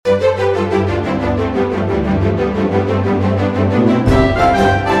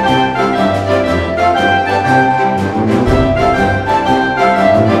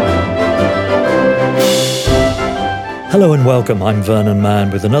Hello and welcome, I'm Vernon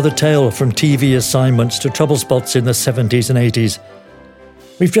Mann with another tale from TV assignments to trouble spots in the 70s and 80s.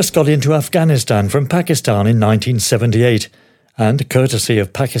 We've just got into Afghanistan from Pakistan in 1978 and, courtesy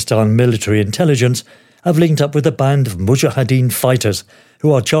of Pakistan military intelligence, have linked up with a band of Mujahideen fighters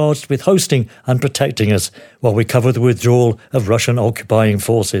who are charged with hosting and protecting us while we cover the withdrawal of Russian occupying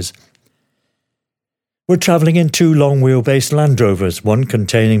forces. We're travelling in two long-wheelbase Land Rovers, one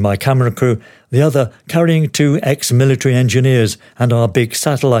containing my camera crew, the other carrying two ex-military engineers and our big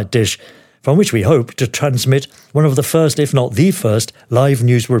satellite dish, from which we hope to transmit one of the first, if not the first, live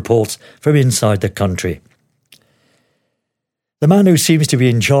news reports from inside the country. The man who seems to be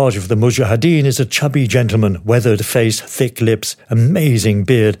in charge of the Mujahideen is a chubby gentleman, weathered face, thick lips, amazing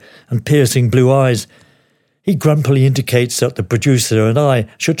beard and piercing blue eyes. He grumpily indicates that the producer and I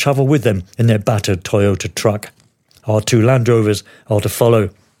should travel with them in their battered Toyota truck. Our two Land Rovers are to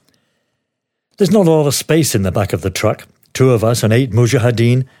follow. There's not a lot of space in the back of the truck. 2 of us and 8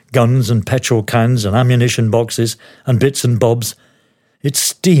 Mujahideen, guns and petrol cans and ammunition boxes and bits and bobs. It's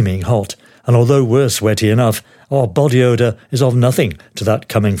steaming hot, and although we're sweaty enough, our body odour is of nothing to that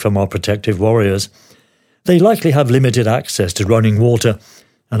coming from our protective warriors. They likely have limited access to running water,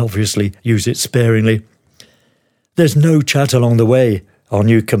 and obviously use it sparingly. There's no chat along the way. Our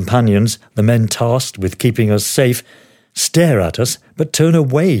new companions, the men tasked with keeping us safe, stare at us but turn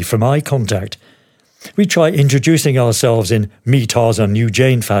away from eye contact. We try introducing ourselves in me Tarzan, you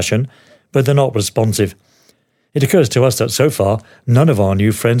Jane fashion, but they're not responsive. It occurs to us that so far none of our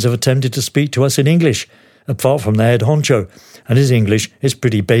new friends have attempted to speak to us in English, apart from the head honcho, and his English is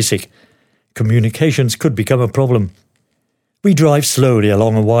pretty basic. Communications could become a problem. We drive slowly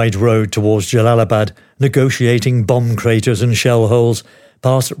along a wide road towards Jalalabad, negotiating bomb craters and shell holes,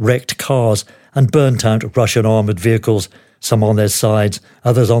 past wrecked cars and burnt-out Russian armoured vehicles, some on their sides,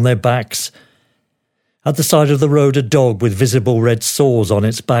 others on their backs. At the side of the road, a dog with visible red sores on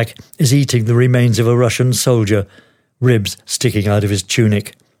its back is eating the remains of a Russian soldier, ribs sticking out of his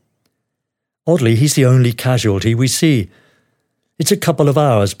tunic. Oddly, he's the only casualty we see. It's a couple of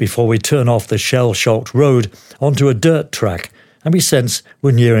hours before we turn off the shell-shocked road onto a dirt track, and we sense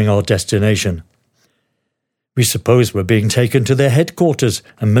we're nearing our destination. We suppose we're being taken to their headquarters,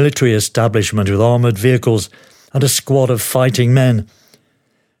 a military establishment with armoured vehicles and a squad of fighting men.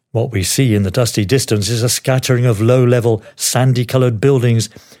 What we see in the dusty distance is a scattering of low-level, sandy-coloured buildings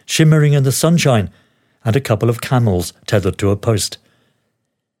shimmering in the sunshine, and a couple of camels tethered to a post.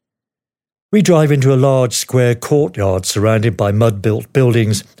 We drive into a large square courtyard surrounded by mud-built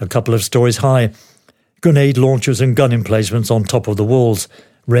buildings, a couple of stories high, grenade launchers and gun emplacements on top of the walls,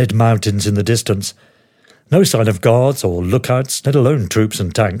 red mountains in the distance. No sign of guards or lookouts, let alone troops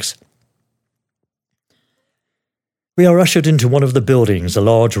and tanks. We are ushered into one of the buildings, a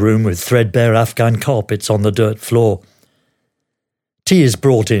large room with threadbare Afghan carpets on the dirt floor. Tea is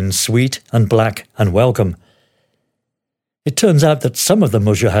brought in, sweet and black and welcome. It turns out that some of the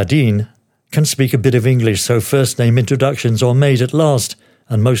Mujahideen can speak a bit of English, so first-name introductions are made at last,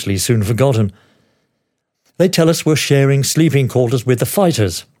 and mostly soon forgotten. They tell us we're sharing sleeping quarters with the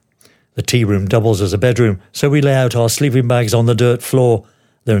fighters. The tea room doubles as a bedroom, so we lay out our sleeping bags on the dirt floor.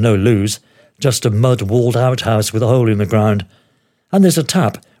 There are no loos, just a mud-walled outhouse with a hole in the ground. And there's a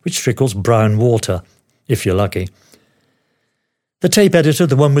tap which trickles brown water, if you're lucky. The tape editor,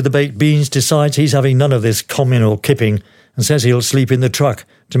 the one with the baked beans, decides he's having none of this communal kipping and says he'll sleep in the truck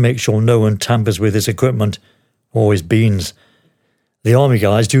to make sure no one tampers with his equipment, or his beans. The army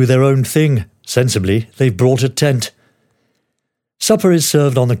guys do their own thing. Sensibly, they've brought a tent. Supper is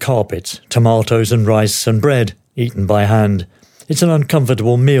served on the carpet, tomatoes and rice and bread, eaten by hand. It's an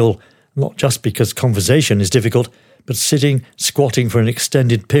uncomfortable meal, not just because conversation is difficult, but sitting, squatting for an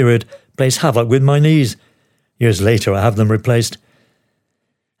extended period plays havoc with my knees. Years later I have them replaced.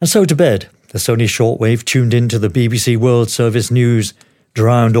 And so to bed, the Sony shortwave tuned into the BBC World Service News,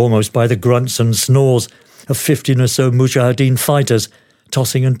 drowned almost by the grunts and snores of 15 or so Mujahideen fighters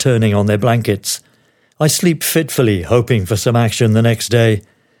tossing and turning on their blankets. I sleep fitfully, hoping for some action the next day.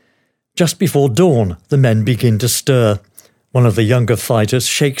 Just before dawn, the men begin to stir. One of the younger fighters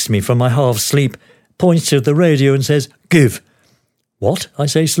shakes me from my half-sleep, points to the radio and says, "Give." "What?" I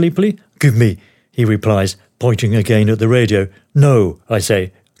say sleepily. "Give me," he replies, pointing again at the radio. "No," I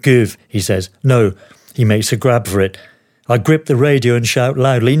say. "Give," he says. "No." He makes a grab for it. I grip the radio and shout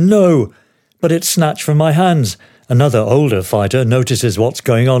loudly, "No!" But it's snatched from my hands. Another older fighter notices what's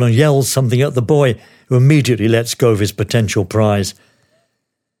going on and yells something at the boy, who immediately lets go of his potential prize.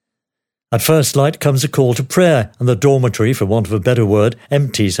 At first light comes a call to prayer, and the dormitory, for want of a better word,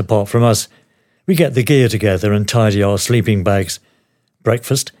 empties apart from us. We get the gear together and tidy our sleeping bags.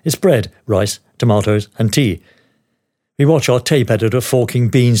 Breakfast is bread, rice, tomatoes and tea. We watch our tape editor forking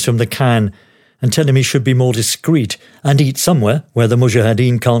beans from the can and tell him he should be more discreet and eat somewhere where the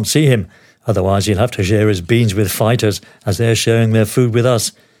Mujahideen can't see him. Otherwise he'll have to share his beans with fighters as they're sharing their food with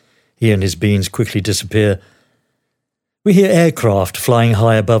us. He and his beans quickly disappear. We hear aircraft flying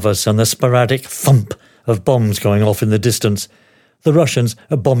high above us and the sporadic thump of bombs going off in the distance. The Russians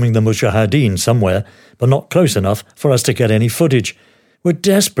are bombing the Mujahideen somewhere, but not close enough for us to get any footage. We're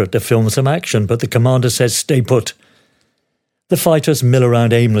desperate to film some action, but the commander says stay put. The fighters mill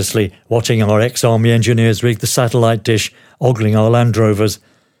around aimlessly, watching our ex-army engineers rig the satellite dish, ogling our Land Rovers.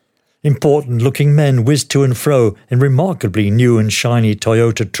 Important-looking men whiz to and fro in remarkably new and shiny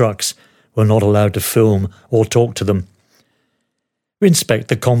Toyota trucks. We're not allowed to film or talk to them. We inspect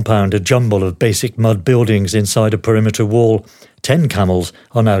the compound, a jumble of basic mud buildings inside a perimeter wall. 10 camels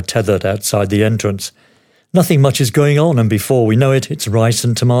are now tethered outside the entrance. Nothing much is going on, and before we know it, it's rice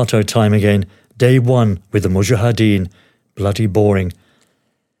and tomato time again. Day 1 with the Mujahideen. Bloody boring.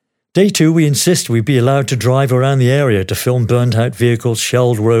 Day 2, we insist we be allowed to drive around the area to film burnt-out vehicles,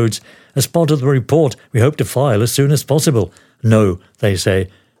 shelled roads. As part of the report, we hope to file as soon as possible. No, they say.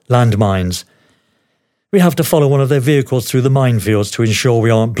 Landmines. We have to follow one of their vehicles through the minefields to ensure we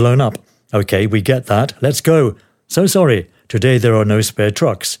aren't blown up. OK, we get that. Let's go. So sorry. Today there are no spare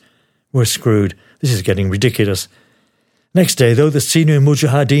trucks. We're screwed. This is getting ridiculous. Next day, though, the senior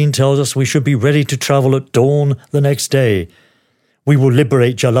Mujahideen tells us we should be ready to travel at dawn the next day. We will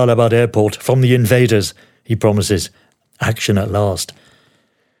liberate Jalalabad airport from the invaders, he promises. Action at last.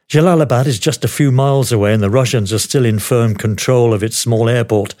 Jalalabad is just a few miles away and the Russians are still in firm control of its small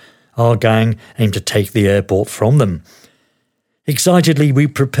airport. Our gang aim to take the airport from them. Excitedly we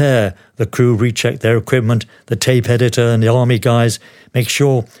prepare. The crew recheck their equipment, the tape editor and the army guys make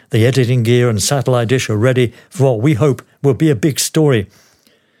sure the editing gear and satellite dish are ready for what we hope will be a big story.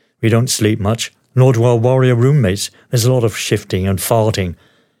 We don't sleep much, nor do our warrior roommates. There's a lot of shifting and farting.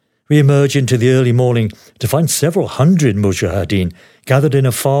 We emerge into the early morning to find several hundred Mujahideen gathered in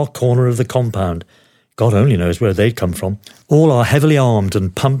a far corner of the compound. God only knows where they'd come from. All are heavily armed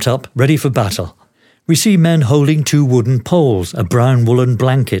and pumped up, ready for battle. We see men holding 2 wooden poles, a brown woolen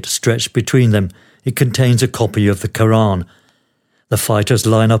blanket stretched between them. It contains a copy of the Quran. The fighters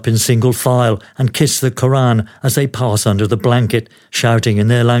line up in single file and kiss the Quran as they pass under the blanket, shouting in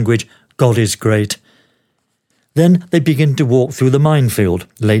their language, God is great. Then they begin to walk through the minefield,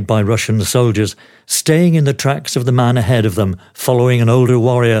 laid by Russian soldiers, staying in the tracks of the man ahead of them, following an older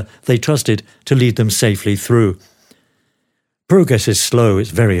warrior they trusted to lead them safely through. Progress is slow, it's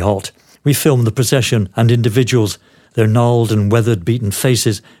very hot. We film the procession and individuals, their gnarled and weather-beaten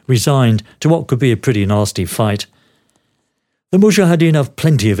faces, resigned to what could be a pretty nasty fight. The Mujahideen have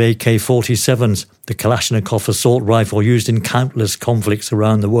plenty of AK-47s, the Kalashnikov assault rifle used in countless conflicts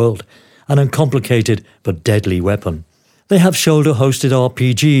around the world, an uncomplicated but deadly weapon. They have shoulder-hosted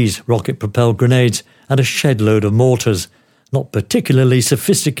RPGs, rocket-propelled grenades, and a shed-load of mortars, not particularly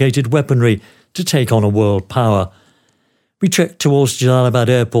sophisticated weaponry to take on a world power. We trek towards Jalalabad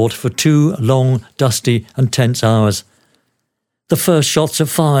airport for 2 long, dusty and tense hours. The first shots are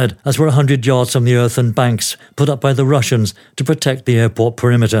fired as we're 100 yards from the earthen banks put up by the Russians to protect the airport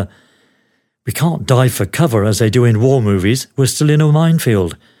perimeter. We can't dive for cover as they do in war movies, we're still in a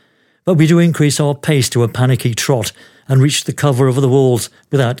minefield. But we do increase our pace to a panicky trot and reach the cover of the walls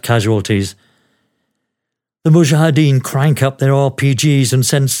without casualties. The Mujahideen crank up their RPGs and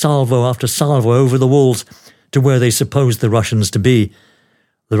send salvo after salvo over the walls to where they suppose the Russians to be.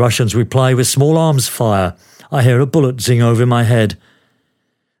 The Russians reply with small arms fire. I hear a bullet zing over my head.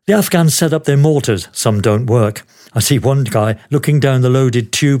 The Afghans set up their mortars. Some don't work. I see one guy looking down the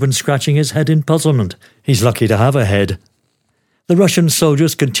loaded tube and scratching his head in puzzlement. He's lucky to have a head. The Russian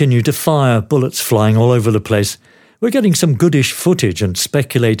soldiers continue to fire, bullets flying all over the place. We're getting some goodish footage and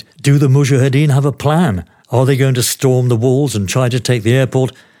speculate, do the Mujahideen have a plan? Are they going to storm the walls and try to take the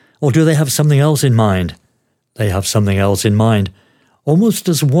airport? Or do they have something else in mind? They have something else in mind. Almost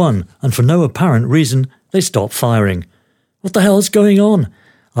as one, and for no apparent reason, they stop firing. What the hell's going on?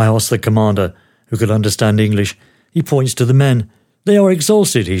 I ask the commander, who could understand English. He points to the men. They are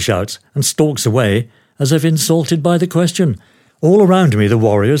exhausted, he shouts, and stalks away, as if insulted by the question. All around me the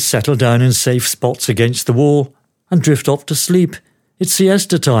warriors settle down in safe spots against the wall and drift off to sleep. It's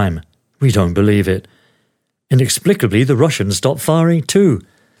siesta time. We don't believe it. Inexplicably, the Russians stop firing too.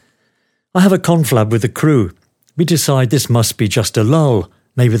 I have a conflab with the crew. We decide this must be just a lull.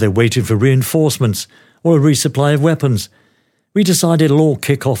 Maybe they're waiting for reinforcements or a resupply of weapons. We decide it'll all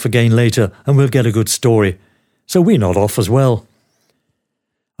kick off again later and we'll get a good story. So we nod off as well.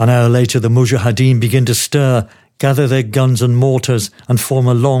 An hour later the Mujahideen begin to stir, gather their guns and mortars and form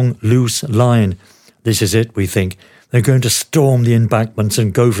a long, loose line. This is it, we think. They're going to storm the embankments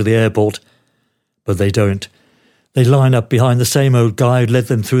and go for the airport. But they don't. They line up behind the same old guy who led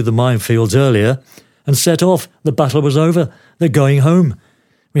them through the minefields earlier and set off. The battle was over. They're going home.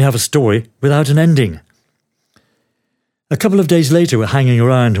 We have a story without an ending. A couple of days later, we're hanging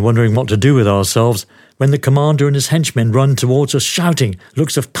around, wondering what to do with ourselves, when the commander and his henchmen run towards us shouting,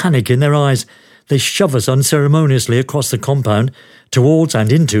 looks of panic in their eyes. They shove us unceremoniously across the compound, towards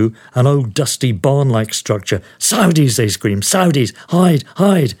and into an old dusty barn-like structure. "Saudis," they scream, "Saudis! Hide!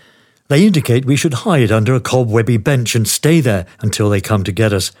 Hide!" They indicate we should hide under a cobwebby bench and stay there until they come to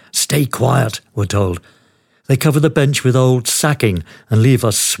get us. "Stay quiet," we're told. They cover the bench with old sacking and leave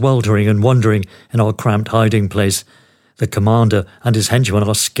us sweltering and wondering in our cramped hiding place. The commander and his henchmen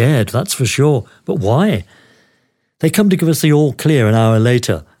are scared, that's for sure. But why? They come to give us the all-clear an hour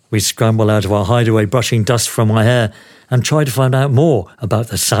later. We scramble out of our hideaway, brushing dust from my hair, and try to find out more about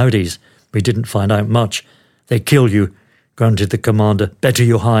the Saudis. We didn't find out much. "They kill you," grunted the commander. "Better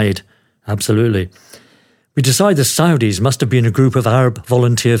you hide." Absolutely. We decide the Saudis must have been a group of Arab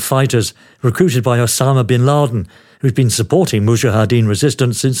volunteer fighters recruited by Osama bin Laden, who's been supporting Mujahideen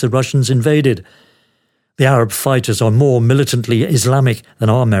resistance since the Russians invaded. The Arab fighters are more militantly Islamic than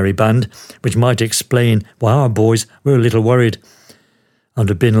our merry band, which might explain why our boys were a little worried.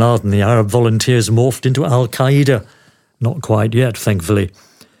 Under bin Laden, the Arab volunteers morphed into Al-Qaeda. Not quite yet, thankfully.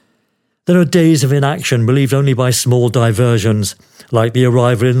 There are days of inaction relieved only by small diversions, like the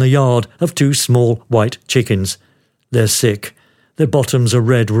arrival in the yard of 2 small white chickens. They're sick. Their bottoms are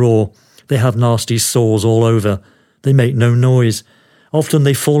red raw. They have nasty sores all over. They make no noise. Often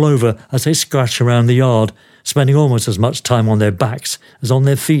they fall over as they scratch around the yard, spending almost as much time on their backs as on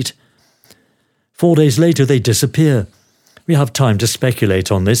their feet. 4 days later they disappear. We have time to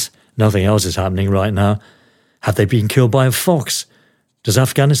speculate on this. Nothing else is happening right now. Had they been killed by a fox? Does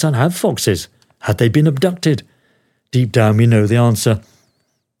Afghanistan have foxes? Had they been abducted? Deep down we know the answer.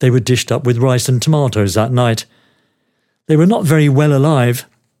 They were dished up with rice and tomatoes that night. They were not very well alive,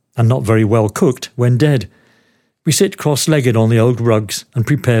 and not very well cooked when dead. We sit cross-legged on the old rugs and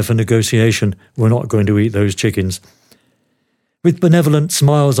prepare for negotiation. We're not going to eat those chickens. With benevolent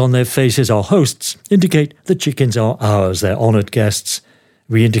smiles on their faces, our hosts indicate the chickens are ours, their honoured guests.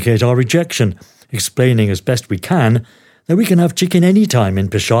 We indicate our rejection, explaining as best we can that we can have chicken any time in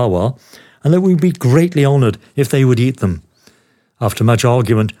Peshawar, and that we'd be greatly honoured if they would eat them. After much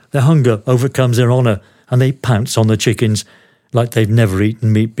argument, their hunger overcomes their honour, and they pounce on the chickens like they've never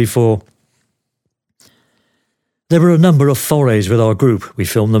eaten meat before. There were a number of forays with our group. We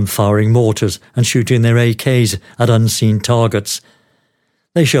filmed them firing mortars and shooting their AKs at unseen targets.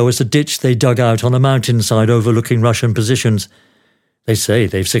 They show us a ditch they dug out on a mountainside overlooking Russian positions. They say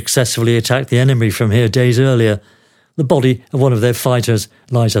they've successfully attacked the enemy from here days earlier. The body of one of their fighters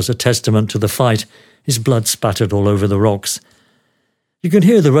lies as a testament to the fight, his blood spattered all over the rocks. You can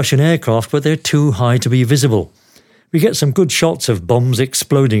hear the Russian aircraft, but they're too high to be visible. We get some good shots of bombs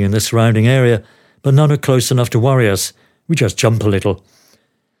exploding in the surrounding area, but none are close enough to worry us. We just jump a little.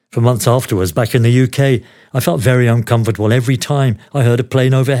 For months afterwards, back in the UK, I felt very uncomfortable every time I heard a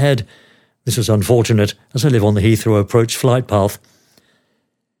plane overhead. This was unfortunate, as I live on the Heathrow approach flight path.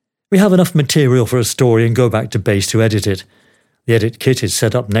 We have enough material for a story and go back to base to edit it. The edit kit is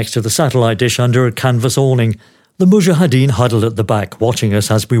set up next to the satellite dish under a canvas awning. The Mujahideen huddle at the back, watching us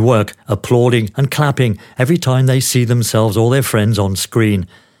as we work, applauding and clapping every time they see themselves or their friends on screen.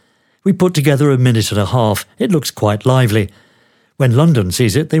 We put together a minute and a half. It looks quite lively. When London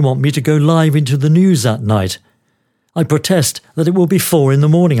sees it, they want me to go live into the news that night. I protest that it will be 4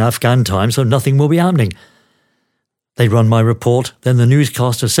 a.m. Afghan time, so nothing will be happening. They run my report, then the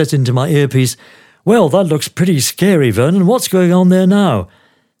newscaster says into my earpiece, "Well, that looks pretty scary, Vernon. What's going on there now?"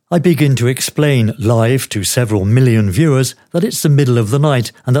 I begin to explain, live to several million viewers, that it's the middle of the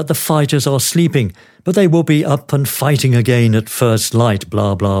night and that the fighters are sleeping, but they will be up and fighting again at first light,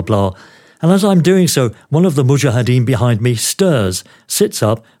 blah, blah, blah. And as I'm doing so, one of the Mujahideen behind me stirs, sits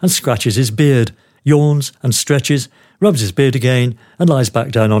up and scratches his beard, yawns and stretches, rubs his beard again and lies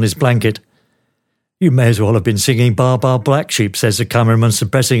back down on his blanket. "You may as well have been singing Bar Bar Black Sheep," says the cameraman,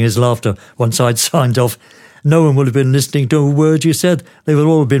 suppressing his laughter once I'd signed off. "No one will have been listening to a word you said. They will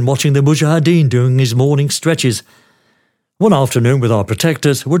all have been watching the Mujahideen doing his morning stretches." One afternoon with our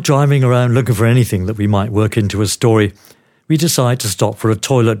protectors, we're driving around looking for anything that we might work into a story. We decide to stop for a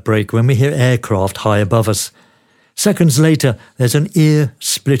toilet break when we hear aircraft high above us. Seconds later, there's an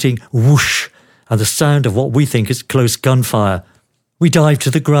ear-splitting whoosh and the sound of what we think is close gunfire. We dive to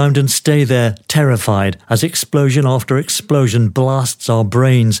the ground and stay there, terrified, as explosion after explosion blasts our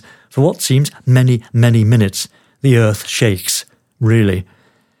brains. For what seems many, many minutes, the earth shakes. Really.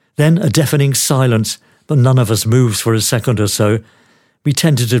 Then a deafening silence, but none of us moves for a second or so. We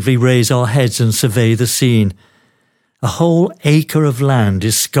tentatively raise our heads and survey the scene. A whole acre of land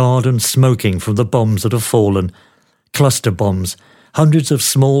is scarred and smoking from the bombs that have fallen. Cluster bombs, hundreds of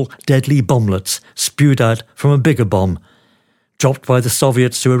small, deadly bomblets spewed out from a bigger bomb, dropped by the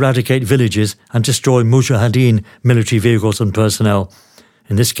Soviets to eradicate villages and destroy Mujahideen military vehicles and personnel.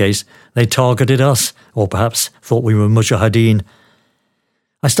 In this case, they targeted us, or perhaps thought we were Mujahideen.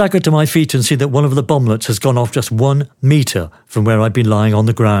 I staggered to my feet and see that one of the bomblets has gone off just 1 metre from where I'd been lying on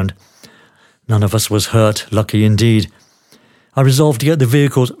the ground. None of us was hurt, lucky indeed. I resolved to get the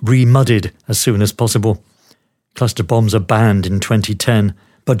vehicles re-mudded as soon as possible. Cluster bombs are banned in 2010,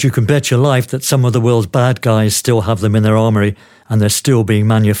 but you can bet your life that some of the world's bad guys still have them in their armoury, and they're still being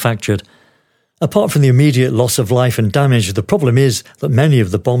manufactured. Apart from the immediate loss of life and damage, the problem is that many of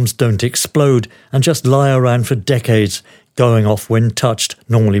the bombs don't explode and just lie around for decades, going off when touched,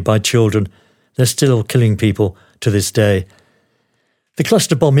 normally by children. They're still killing people to this day. The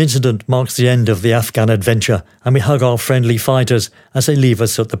cluster bomb incident marks the end of the Afghan adventure, and we hug our friendly fighters as they leave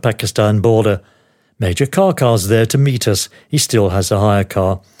us at the Pakistan border. Major Kha Kha's there to meet us. He still has a hire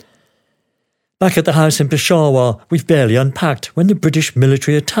car. Back at the house in Peshawar, we've barely unpacked when the British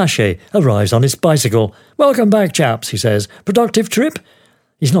military attaché arrives on his bicycle. "Welcome back, chaps," he says. "Productive trip?"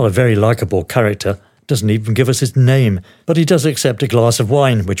 He's not a very likeable character, doesn't even give us his name, but he does accept a glass of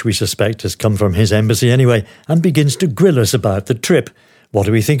wine, which we suspect has come from his embassy anyway, and begins to grill us about the trip. What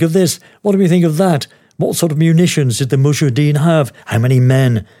do we think of this? What do we think of that? What sort of munitions did the Mujahideen have? How many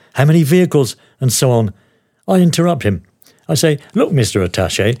men? How many vehicles? And so on. I interrupt him. I say, "Look, Mr.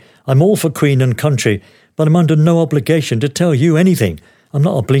 Attaché, I'm all for Queen and country, but I'm under no obligation to tell you anything. I'm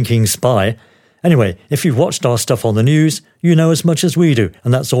not a blinking spy. Anyway, if you've watched our stuff on the news, you know as much as we do,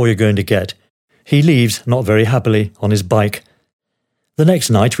 and that's all you're going to get." He leaves, not very happily, on his bike. The next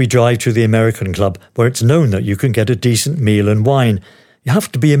night we drive to the American club, where it's known that you can get a decent meal and wine. You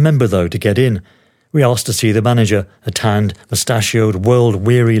have to be a member, though, to get in. We ask to see the manager. A tanned, mustachioed,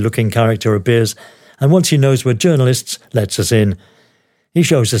 world-weary-looking character appears, and once he knows we're journalists, lets us in. He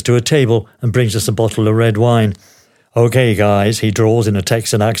shows us to a table and brings us a bottle of red wine. "Okay, guys," he drawls in a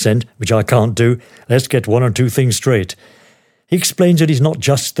Texan accent, which I can't do. "Let's get one or two things straight." He explains that he's not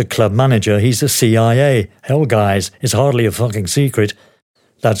just the club manager, he's the CIA. Hell, guys, it's hardly a fucking secret.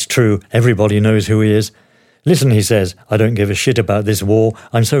 That's true, everybody knows who he is. "Listen," he says, "I don't give a shit about this war.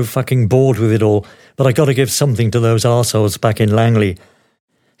 I'm so fucking bored with it all, but I got to give something to those arseholes back in Langley."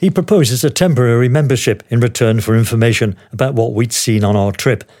 He proposes a temporary membership in return for information about what we'd seen on our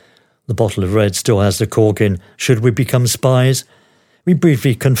trip. The bottle of red still has the cork in. Should we become spies? We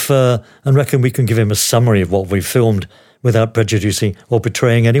briefly confer and reckon we can give him a summary of what we've filmed without prejudicing or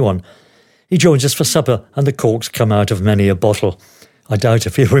betraying anyone. He joins us for supper and the corks come out of many a bottle. I doubt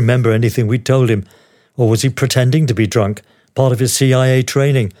if he'll remember anything we told him. Or was he pretending to be drunk, part of his CIA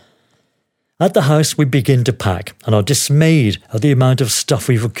training? At the house we begin to pack and are dismayed at the amount of stuff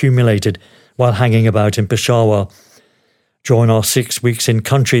we've accumulated while hanging about in Peshawar. During our 6 weeks in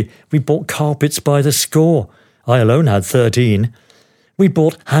country, we bought carpets by the score. I alone had 13. We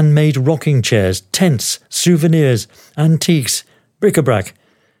bought handmade rocking chairs, tents, souvenirs, antiques, bric-a-brac.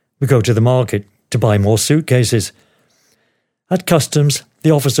 We go to the market to buy more suitcases. At customs,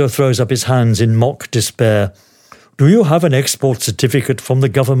 the officer throws up his hands in mock despair. "Do you have an export certificate from the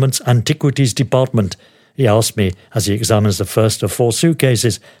government's antiquities department?" he asks me as he examines the first of 4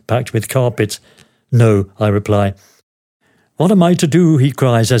 suitcases packed with carpets. "No," I reply. "What am I to do?" he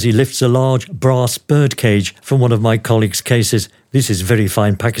cries as he lifts a large brass birdcage from one of my colleague's cases. This is very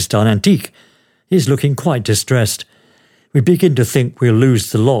fine Pakistan antique. He is looking quite distressed. We begin to think we'll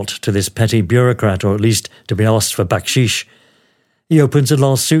lose the lot to this petty bureaucrat, or at least to be asked for bakshish. He opens a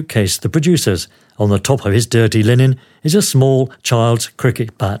last suitcase, the producer's. On the top of his dirty linen is a small child's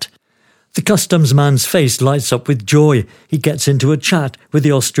cricket bat. The customs man's face lights up with joy. He gets into a chat with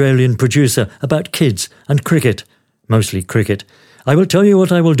the Australian producer about kids and cricket. Mostly cricket. "I will tell you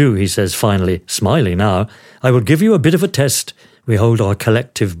what I will do," he says finally, smiling now. "I will give you a bit of a test." We hold our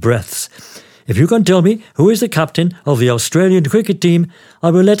collective breaths. "If you can tell me who is the captain of the Australian cricket team,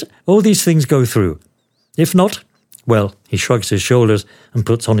 I will let all these things go through. If not, well," he shrugs his shoulders and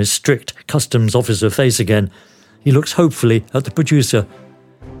puts on his strict customs officer face again. He looks hopefully at the producer.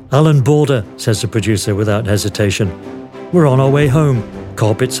 "Alan Border," says the producer without hesitation. "We're on our way home,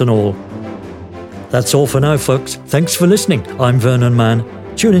 carpets and all." That's all for now, folks. Thanks for listening. I'm Vernon Mann.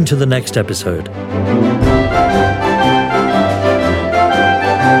 Tune in to the next episode.